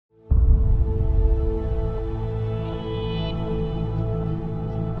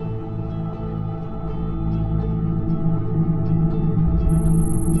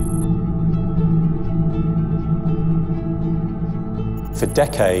For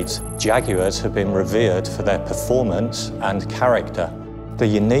decades, Jaguars have been revered for their performance and character. The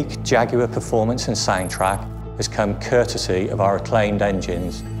unique Jaguar performance and soundtrack has come courtesy of our acclaimed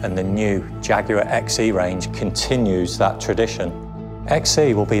engines, and the new Jaguar XE range continues that tradition.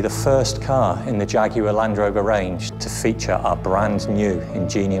 XE will be the first car in the Jaguar Land Rover range to feature our brand new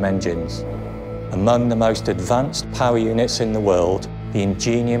Ingenium engines. Among the most advanced power units in the world, the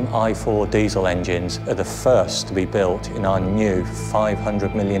Ingenium i4 diesel engines are the first to be built in our new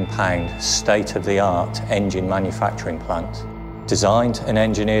 £500 million state-of-the-art engine manufacturing plant. Designed and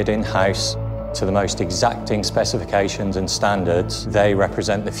engineered in-house to the most exacting specifications and standards, they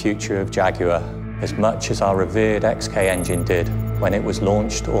represent the future of Jaguar as much as our revered XK engine did when it was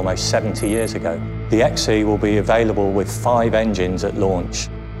launched almost 70 years ago. The XE will be available with 5 engines at launch.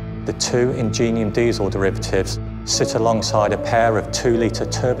 The 2 Ingenium diesel derivatives sit alongside a pair of 2-litre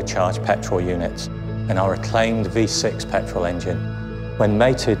turbocharged petrol units and our acclaimed V6 petrol engine. When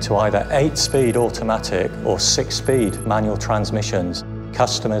mated to either 8-speed automatic or 6-speed manual transmissions,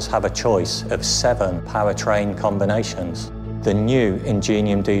 customers have a choice of 7 powertrain combinations. The new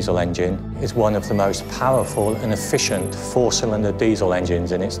Ingenium diesel engine is one of the most powerful and efficient 4-cylinder diesel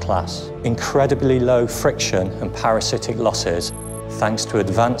engines in its class. Incredibly low friction and parasitic losses, thanks to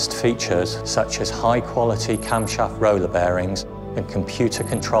advanced features such as high-quality camshaft roller bearings and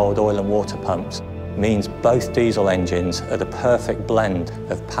computer-controlled oil and water pumps, means both diesel engines are the perfect blend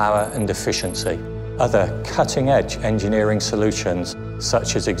of power and efficiency. Other cutting-edge engineering solutions,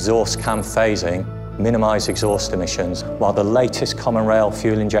 such as exhaust cam phasing, minimise exhaust emissions, while the latest common rail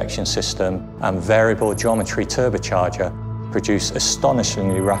fuel injection system and variable geometry turbocharger produce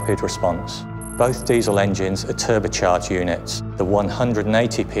astonishingly rapid response. Both diesel engines are turbocharged units. The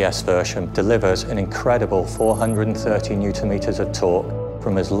 180 PS version delivers an incredible 430 Nm of torque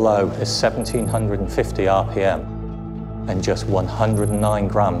from as low as 1750 RPM and just 109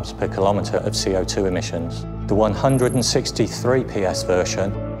 grams per kilometre of CO2 emissions. The 163 PS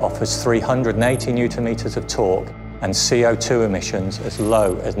version offers 380 Nm of torque and CO2 emissions as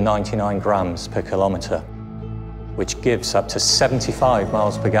low as 99 grams per kilometre, which gives up to 75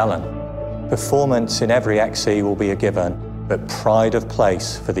 miles per gallon. Performance in every XE will be a given, but pride of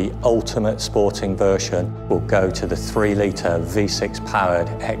place for the ultimate sporting version will go to the 3-litre V6 powered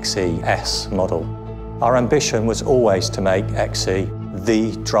XE S model. Our ambition was always to make XE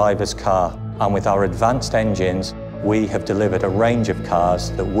the driver's car, and with our advanced engines, we have delivered a range of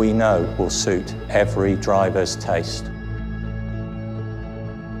cars that we know will suit every driver's taste.